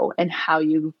workflow and how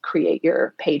you create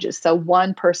your pages. So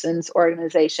one person's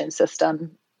organization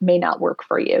system may not work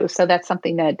for you. So that's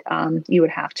something that you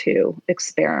would have to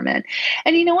experiment.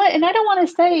 And you know what? And I don't want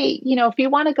to say, if you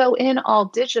want to go in all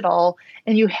digital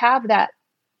and you have that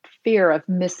fear of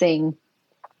missing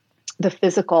the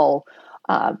physical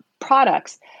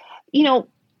products,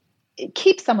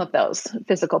 keep some of those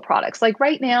physical products. Like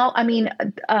right now,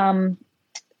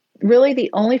 really the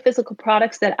only physical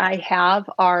products that I have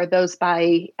are those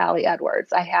by Ali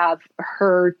Edwards. I have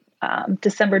her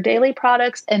December Daily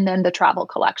products, and then the travel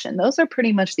collection. Those are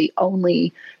pretty much the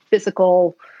only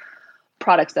physical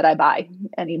products that I buy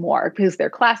anymore, because they're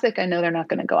classic. I know they're not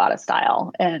going to go out of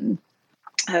style, and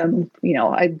I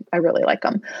really like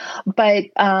them. But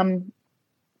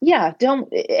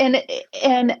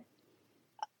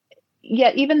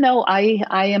even though I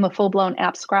am a full-blown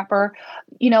app scrapper,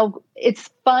 it's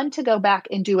fun to go back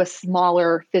and do a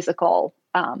smaller physical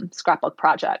scrapbook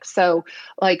project. So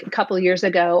like a couple of years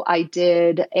ago, I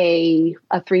did a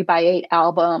 3x8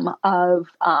 album of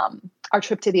our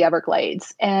trip to the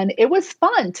Everglades. And it was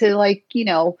fun to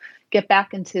get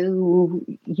back into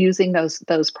using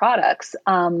those products.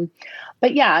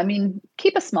 But yeah,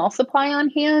 keep a small supply on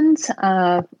hand.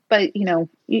 But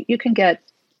you can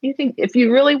if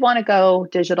you really want to go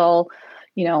digital,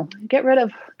 get rid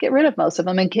of most of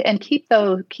them, and keep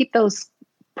those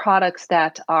products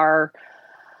that are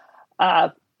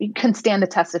can stand the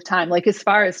test of time. Like as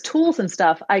far as tools and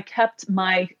stuff, I kept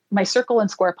my circle and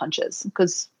square punches,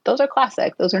 because those are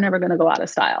classic. Those are never going to go out of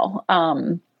style.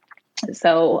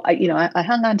 So I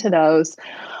hung on to those.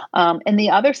 And the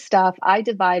other stuff I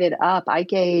divided up. I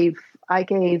gave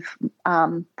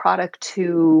product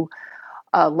to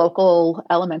a local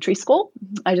elementary school.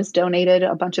 I just donated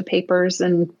a bunch of papers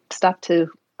and stuff to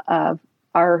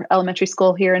our elementary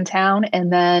school here in town.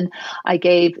 And then I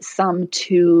gave some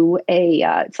to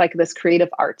it's like this creative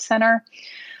arts center.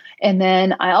 And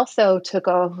then I also took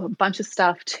a bunch of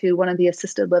stuff to one of the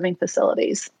assisted living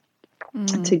facilities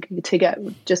to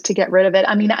get rid of it.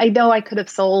 I know I could have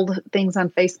sold things on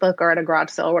Facebook or at a garage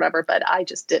sale or whatever, but I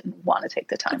just didn't want to take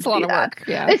the time. It's a lot of work.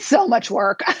 Yeah. It's so much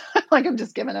work. Like I'm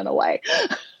just giving it away.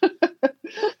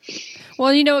 Well,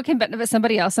 it can benefit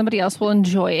somebody else. Somebody else will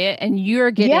enjoy it, and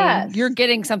you're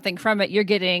getting something from it. You're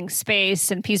getting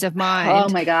space and peace of mind. Oh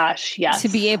my gosh, yes. To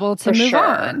be able to move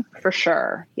on. For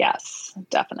sure. Yes,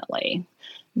 definitely.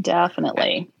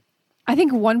 I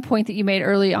think one point that you made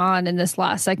early on in this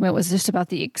last segment was just about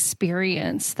the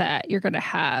experience that you're going to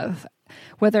have,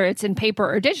 whether it's in paper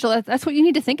or digital. That's what you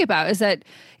need to think about, is that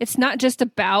it's not just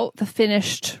about the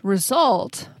finished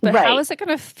result, but how is it going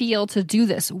to feel to do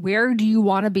this? Where do you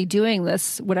want to be doing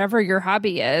this? Whatever your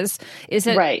hobby is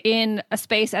it in a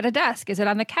space at a desk? Is it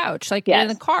on the couch? In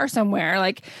the car somewhere?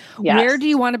 Where do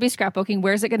you want to be scrapbooking?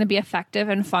 Where is it going to be effective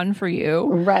and fun for you?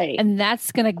 Right. And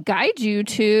that's going to guide you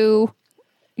to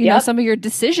some of your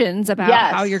decisions about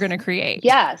how you're going to create.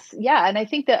 Yes. Yeah. And I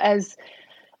think that as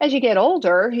you get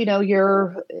older,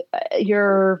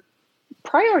 your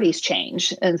priorities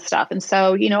change and stuff. And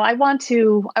so, I want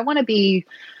to be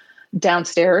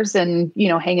downstairs and,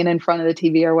 hanging in front of the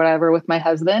TV or whatever with my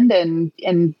husband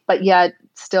but yet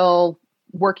still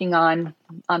working on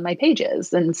my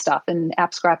pages and stuff. And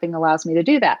app scrapping allows me to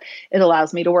do that. It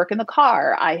allows me to work in the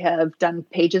car. I have done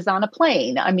pages on a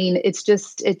plane.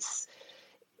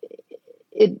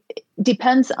 It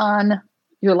depends on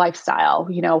your lifestyle,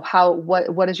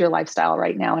 what is your lifestyle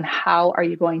right now, and how are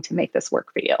you going to make this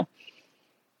work for you?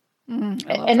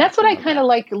 And that's what I kind of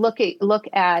look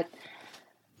at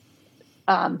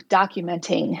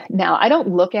documenting now. I don't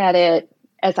look at it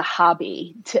as a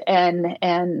hobby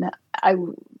and I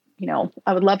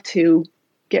would love to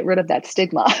get rid of that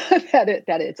stigma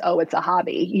that it's a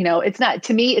hobby. It's not.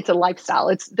 To me, it's a lifestyle.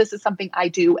 This is something I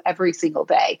do every single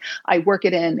day. I work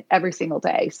it in every single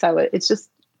day. So it's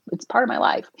part of my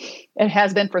life. It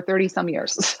has been for 30 some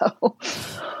years. So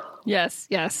yes.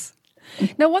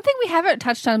 Now, one thing we haven't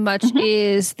touched on much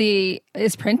is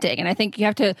printing. And I think you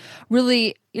have to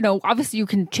really, obviously you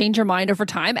can change your mind over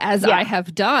time, as I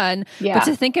have done, but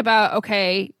to think about,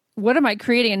 okay, what am I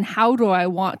creating and how do I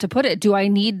want to put it? Do I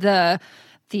need the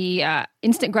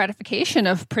instant gratification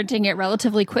of printing it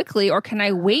relatively quickly, or can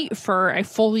I wait for a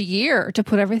full year to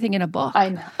put everything in a book?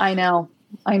 I know.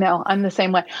 I'm the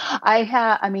same way.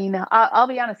 I'll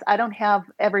be honest. I don't have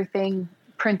everything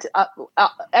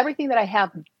everything that I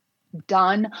have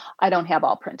done, I don't have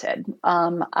all printed.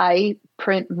 I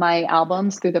print my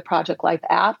albums through the Project Life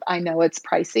app. I know it's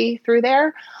pricey through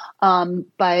there,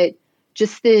 but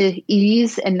just the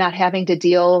ease and not having to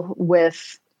deal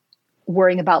with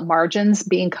worrying about margins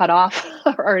being cut off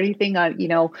or anything,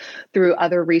 through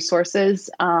other resources.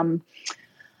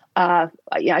 I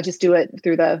just do it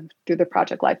through the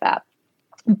Project Life app.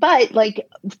 But like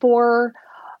for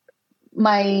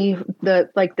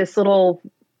this little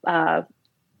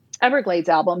Everglades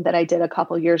album that I did a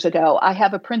couple years ago, I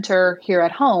have a printer here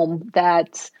at home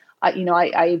that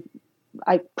I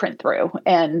print through.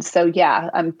 And so,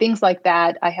 things like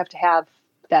that, I have to have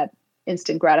that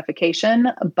instant gratification,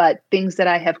 but things that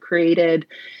I have created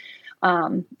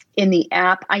in the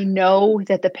app, I know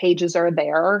that the pages are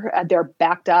there. They're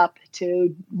backed up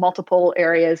to multiple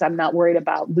areas. I'm not worried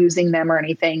about losing them or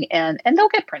anything. And they'll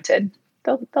get printed.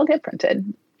 They'll get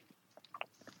printed.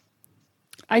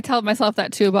 I tell myself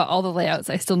that too about all the layouts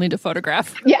I still need to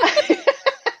photograph. Yeah.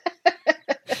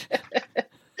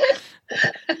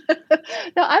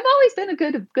 No, I've always been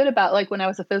good about, like when I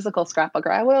was a physical scrapbooker,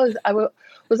 I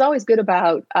was always good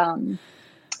about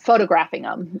photographing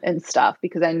them and stuff,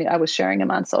 because I knew I was sharing them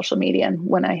on social media and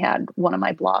when I had one of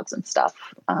my blogs and stuff.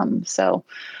 So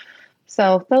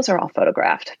those are all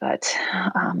photographed, but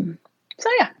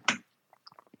yeah.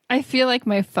 I feel like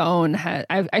my phone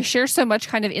I share so much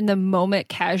kind of in the moment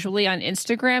casually on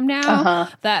Instagram now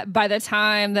that by the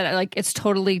time that it's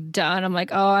totally done, I'm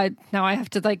like, now I have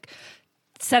to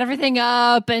set everything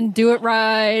up and do it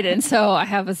right. And so I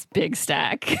have this big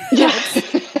stack. Yeah.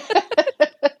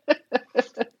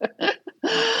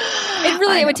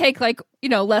 It would take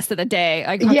less than a day,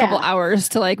 a couple hours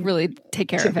to really take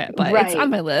care of it, but it's on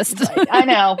my list. Right. I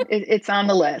know it's on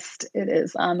the list. It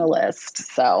is on the list.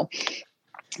 So,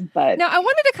 but now I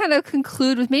wanted to kind of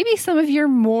conclude with maybe some of your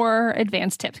more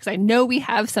advanced tips, because I know we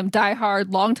have some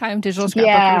diehard, longtime digital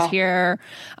scrapbookers here.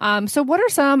 So what are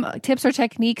some tips or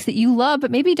techniques that you love, but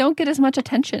maybe don't get as much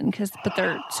attention but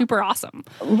they're super awesome?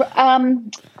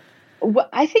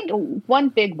 I think one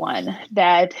big one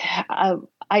that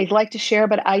I'd like to share,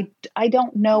 but I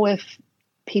don't know if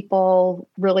people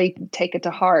really take it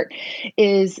to heart,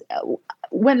 is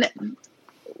when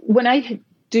I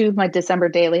do my December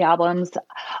daily albums,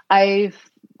 I'm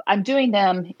doing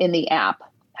them in the app.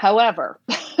 However,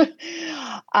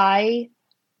 I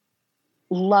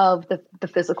love the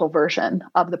physical version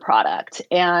of the product,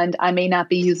 and I may not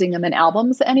be using them in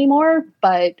albums anymore,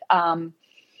 but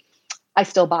I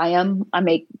still buy them. I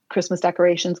make Christmas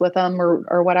decorations with them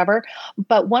or whatever.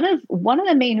 But one of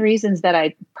the main reasons that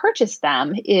I purchased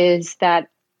them is that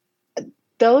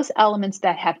those elements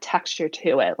that have texture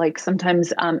to it, like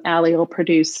sometimes Allie will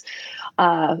produce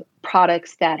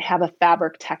products that have a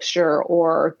fabric texture,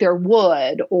 or they're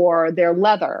wood, or they're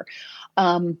leather.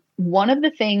 One of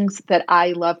the things that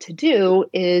I love to do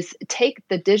is take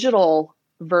the digital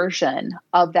version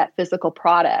of that physical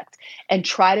product and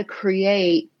try to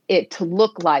create it to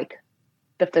look like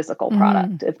the physical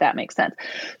product, if that makes sense.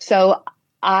 So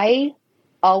I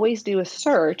always do a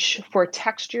search for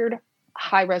textured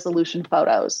high resolution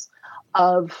photos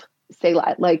of, say,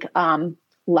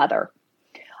 leather.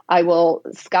 I will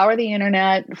scour the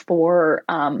internet for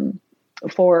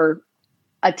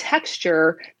a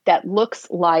texture that looks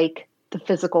like the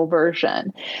physical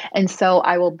version. And so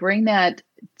I will bring that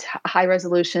high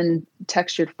resolution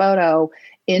textured photo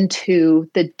into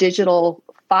the digital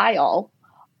file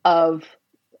of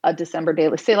a December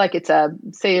daily. Say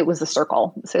it was a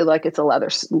circle. Say like it's a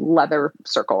leather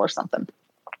circle or something.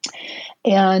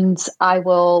 And I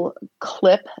will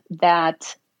clip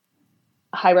that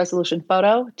high resolution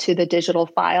photo to the digital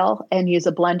file and use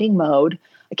a blending mode.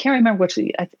 I can't remember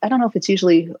I don't know if it's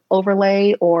usually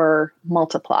overlay or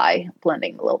multiply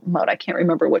blending mode. I can't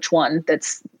remember which one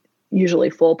that's usually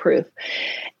foolproof.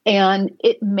 And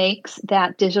it makes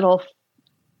that digital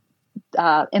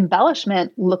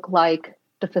embellishment look like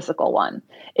the physical one.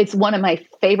 It's one of my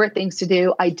favorite things to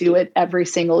do. I do it every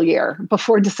single year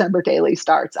before December Daily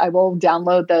starts. I will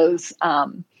download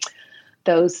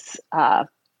those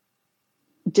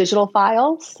digital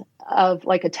files of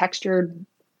like a textured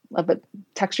a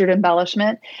textured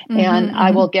embellishment, and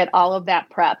I will get all of that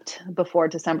prepped before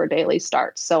December Daily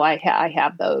starts. So I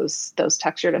have those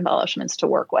textured embellishments to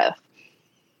work with.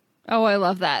 Oh, I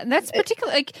love that. And that's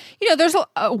particularly there's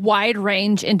a wide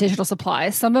range in digital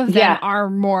supplies. Some of them are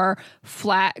more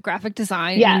flat graphic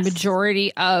design. Yes. And the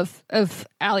majority of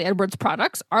Ali Edwards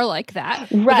products are like that.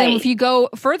 Right. But then if you go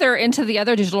further into the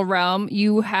other digital realm,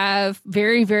 you have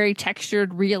very, very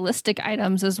textured, realistic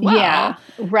items as well. Yeah,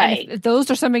 right. And if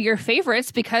those are some of your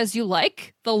favorites because you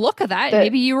like the look of that.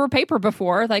 Maybe you were paper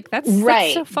before. Like that's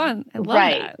so fun. I love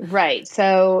that. Right.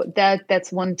 So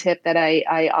that's one tip that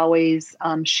I always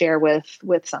share with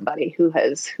somebody who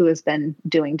has been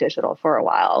doing digital for a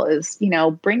while is,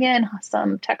 bring in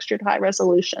some textured high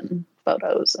resolution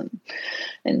photos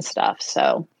and stuff.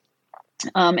 So,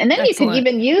 and then Excellent. You can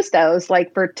even use those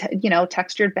like for,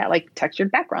 textured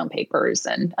background papers.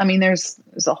 And I mean, there's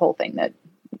a whole thing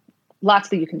lots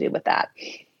that you can do with that.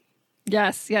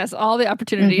 Yes. All the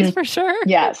opportunities for sure.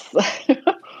 Yes.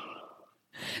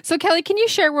 So Kelly, can you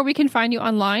share where we can find you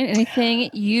online? Anything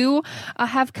you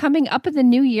have coming up in the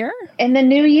new year? In the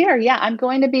new year, yeah. I'm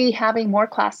going to be having more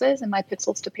classes in my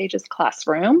Pixels to Pages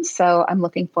classroom. So I'm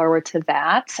looking forward to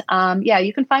that.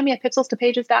 You can find me at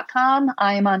pixelstopages.com.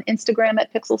 I am on Instagram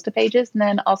at Pixels to Pages, and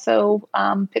then also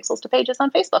Pixels to Pages on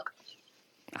Facebook.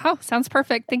 Oh, sounds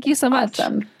perfect. Thank you so much.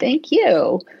 Awesome. Thank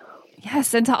you.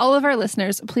 Yes. And to all of our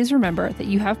listeners, please remember that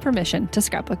you have permission to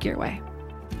scrapbook your way.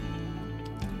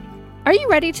 Are you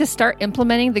ready to start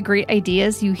implementing the great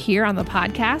ideas you hear on the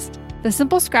podcast? The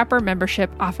Simple Scrapper membership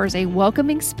offers a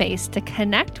welcoming space to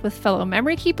connect with fellow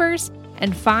memory keepers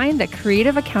and find the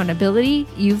creative accountability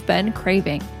you've been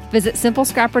craving. Visit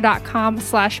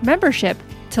simplescrapper.com/membership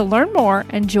to learn more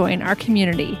and join our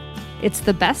community. It's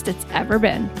the best it's ever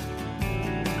been.